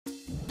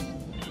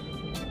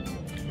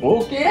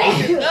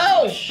Okay.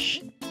 Oh,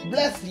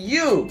 bless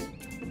you.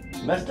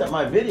 Messed up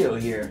my video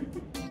here.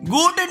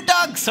 Guten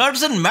Tag,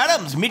 sirs and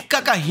madams, Meat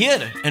Kaka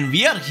here, and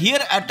we are here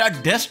at our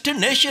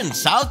destination,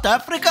 South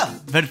Africa,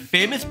 where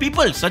famous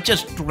people such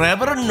as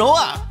Trevor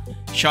Noah,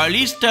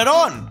 Charlize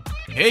Theron.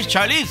 Hey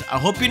Charlize, I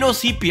hope you know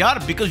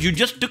CPR because you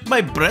just took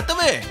my breath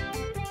away.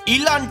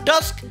 Elon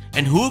Musk,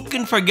 and who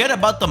can forget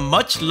about the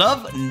much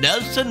loved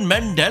Nelson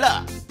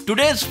Mandela.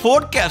 Today's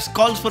forecast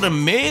calls for an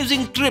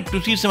amazing trip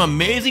to see some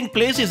amazing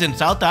places in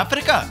South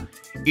Africa,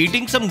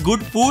 eating some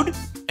good food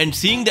and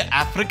seeing the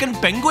African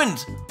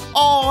penguins.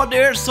 Oh,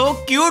 they're so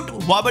cute.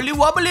 Wobbly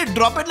wobbly,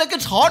 drop it like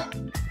it's hot.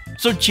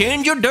 So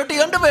change your dirty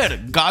underwear,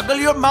 gargle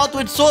your mouth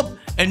with soap,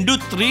 and do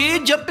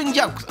 3 jumping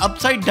jacks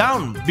upside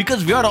down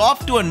because we are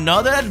off to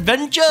another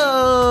adventure.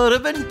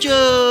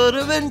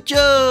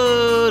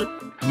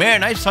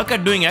 Man, I suck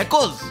at doing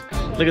echoes.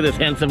 Look at this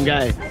handsome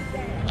guy.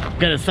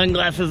 Got his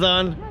sunglasses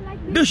on.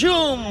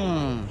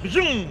 Dushoom!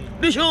 Dushoom!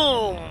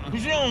 Dushoom!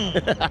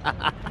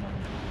 Dushoom!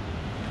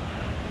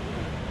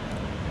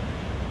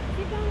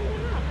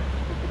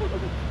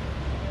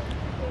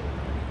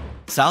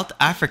 South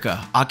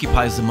Africa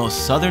occupies the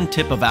most southern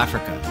tip of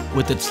Africa,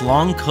 with its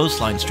long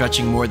coastline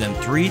stretching more than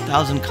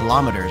 3,000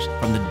 kilometers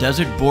from the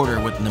desert border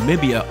with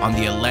Namibia on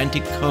the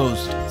Atlantic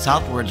coast,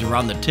 southwards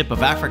around the tip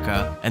of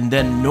Africa, and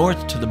then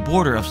north to the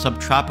border of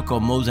subtropical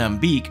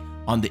Mozambique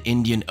on the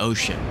Indian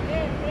Ocean.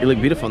 You look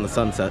beautiful in the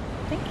sunset.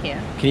 Thank you.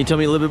 Can you tell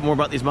me a little bit more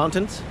about these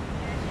mountains?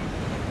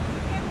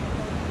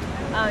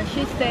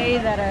 She say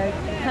that I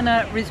kind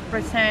of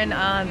represent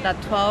the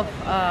 12.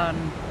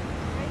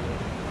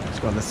 Let's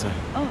go on this side.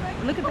 Oh,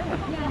 look at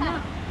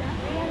that.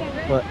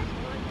 What?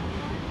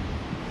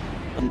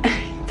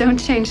 Don't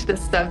change the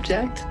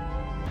subject.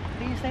 How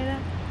do you say that?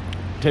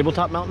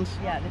 Tabletop mountains?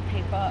 Yeah, the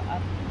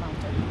tabletop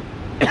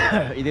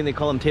mountain. You think they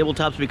call them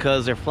tabletops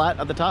because they're flat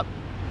at the top?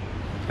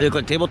 They look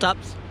like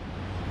tabletops?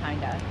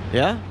 Kinda.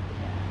 Yeah?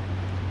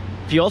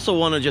 If you also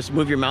want to just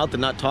move your mouth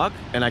and not talk,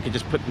 and I could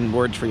just put in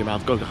words for your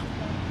mouth. Go, go.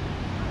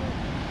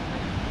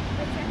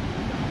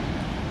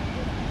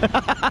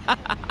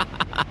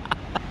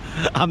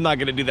 I'm not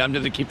gonna do that. I'm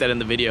just gonna keep that in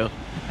the video.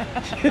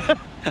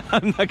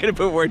 I'm not gonna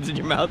put words in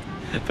your mouth.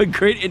 But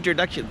great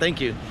introduction.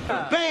 Thank you.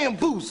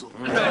 Bamboozle.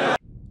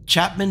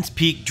 Chapman's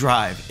Peak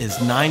Drive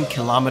is 9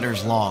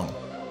 kilometers long,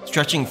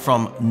 stretching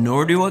from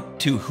Noordhoek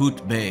to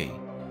Hout Bay.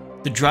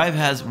 The drive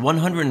has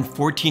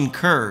 114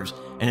 curves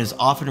and is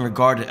often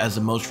regarded as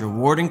the most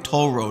rewarding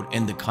toll road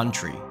in the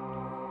country.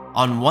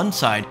 On one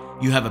side,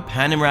 you have a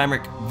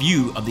panoramic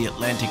view of the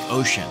Atlantic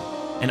Ocean,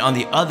 and on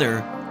the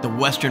other, the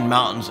western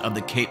mountains of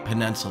the Cape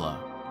Peninsula.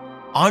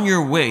 On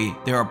your way,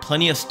 there are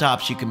plenty of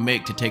stops you can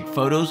make to take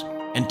photos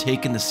and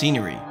take in the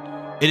scenery.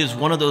 It is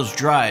one of those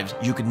drives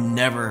you can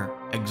never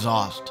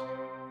exhaust.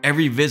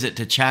 Every visit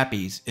to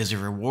Chappies is a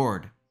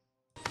reward.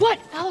 What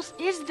else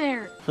is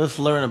there? Let's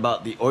learn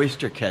about the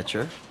oyster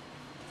catcher,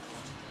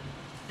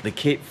 the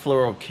Cape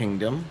Floral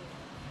Kingdom,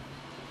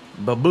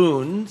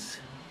 baboons.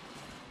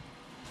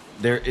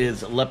 There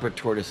is leopard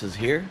tortoises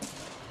here,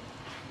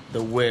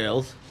 the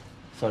whales.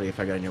 Sorry if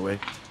I got in your way.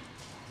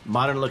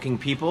 Modern looking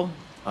people.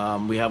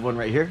 We have one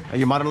right here. Are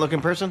you a modern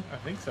looking person? I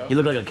think so. You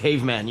look like a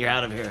caveman. You're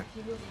out of here.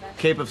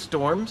 Cape of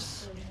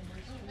Storms.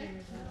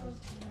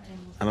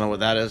 I don't know what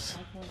that is.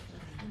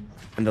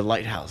 And the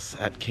lighthouse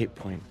at Cape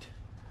Point.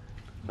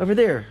 Over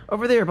there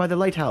by the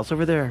lighthouse,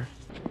 over there.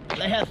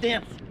 Lighthouse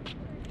dance.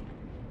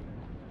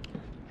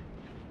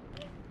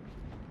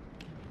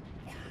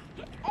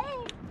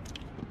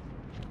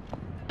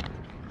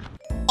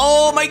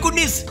 Oh my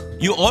goodness!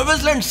 You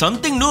always learn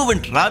something new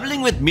when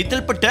traveling with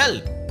Mital Patel.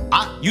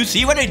 Ah, you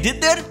see what I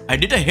did there? I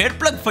did a hair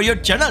plug for your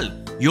channel.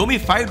 You owe me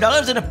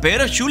 $5 and a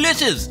pair of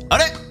shoelaces.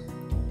 Alright?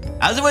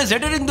 As I was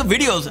editing the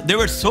videos, there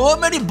were so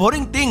many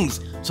boring things,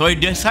 so I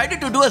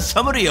decided to do a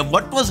summary of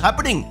what was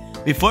happening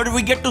before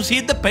we get to see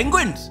the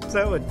penguins.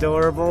 So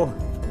adorable.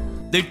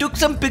 They took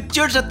some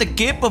pictures at the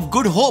Cape of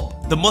Good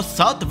Hope, the most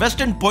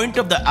southwestern point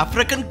of the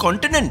African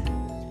continent.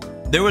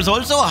 There was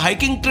also a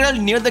hiking trail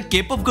near the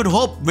Cape of Good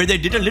Hope where they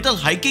did a little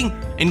hiking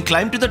and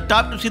climbed to the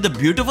top to see the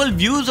beautiful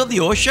views of the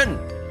ocean.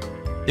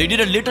 They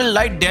did a little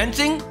light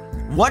dancing.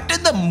 What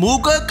in the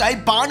Muga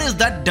Kaipan is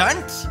that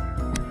dance?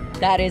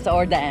 That is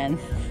our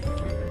dance.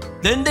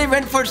 Then they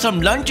went for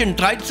some lunch and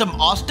tried some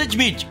ostrich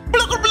meat.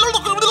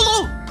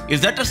 Is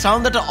that a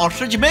sound that an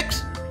ostrich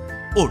makes?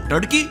 Oh,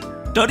 turkey?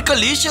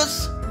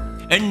 Turkalicious.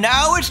 And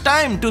now it's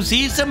time to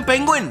see some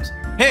penguins.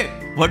 Hey,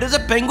 what is a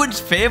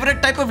penguin's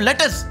favorite type of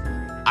lettuce?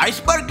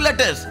 Iceberg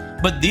lettuce.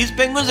 But these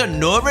penguins are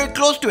nowhere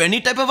close to any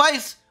type of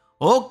ice.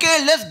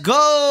 Okay, let's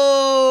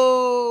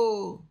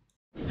go.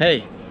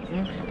 Hey,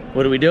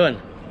 what are we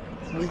doing?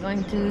 We're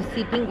going to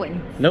see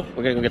penguins. Nope,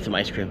 we're gonna go get some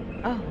ice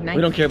cream. Oh, nice.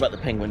 We don't care about the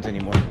penguins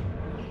anymore.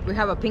 We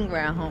have a penguin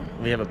at home.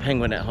 We have a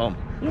penguin at home.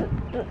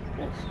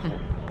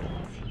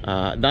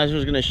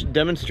 Naza's gonna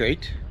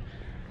demonstrate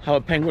how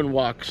a penguin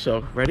walks.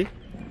 So, ready?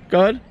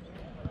 Go ahead.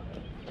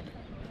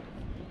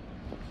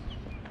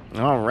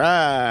 All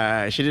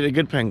right, she did a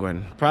good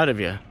penguin. Proud of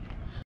you.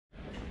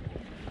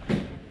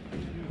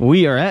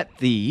 We are at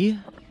the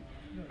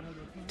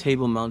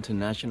Table Mountain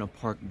National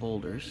Park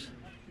boulders.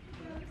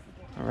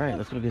 All right,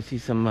 let's go see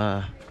some.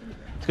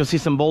 Let's go see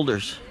some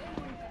boulders.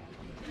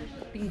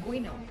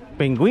 Pinguino.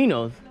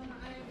 Penguinos.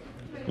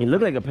 You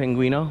look like a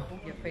penguino.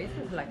 Your face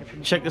is like a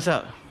pinguino. Check this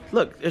out.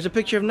 Look, there's a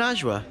picture of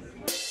Najwa.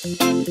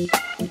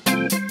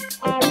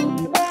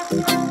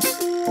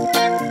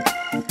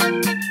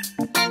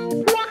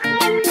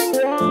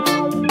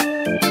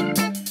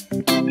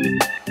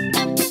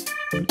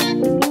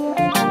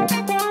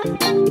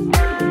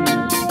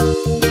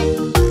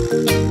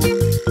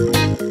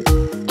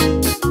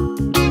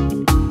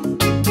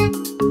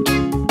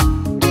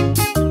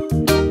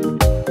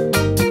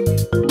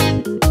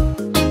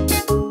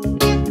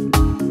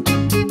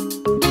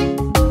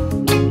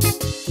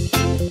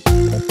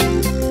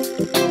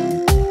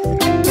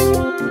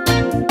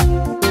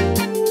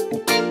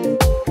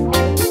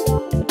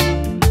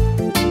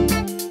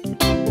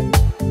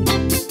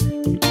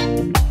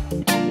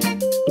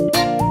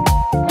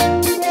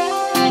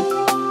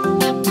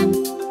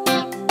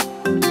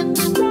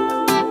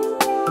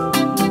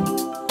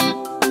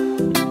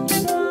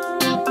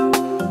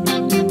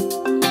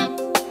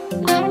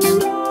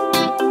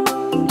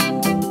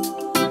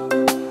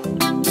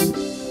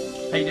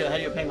 How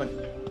do you penguin?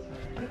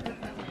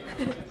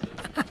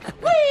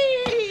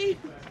 Whee!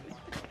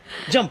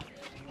 Jump!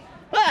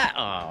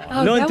 Ah!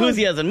 Oh, no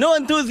enthusiasm, no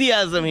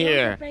enthusiasm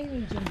here.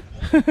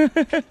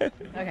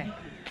 Okay.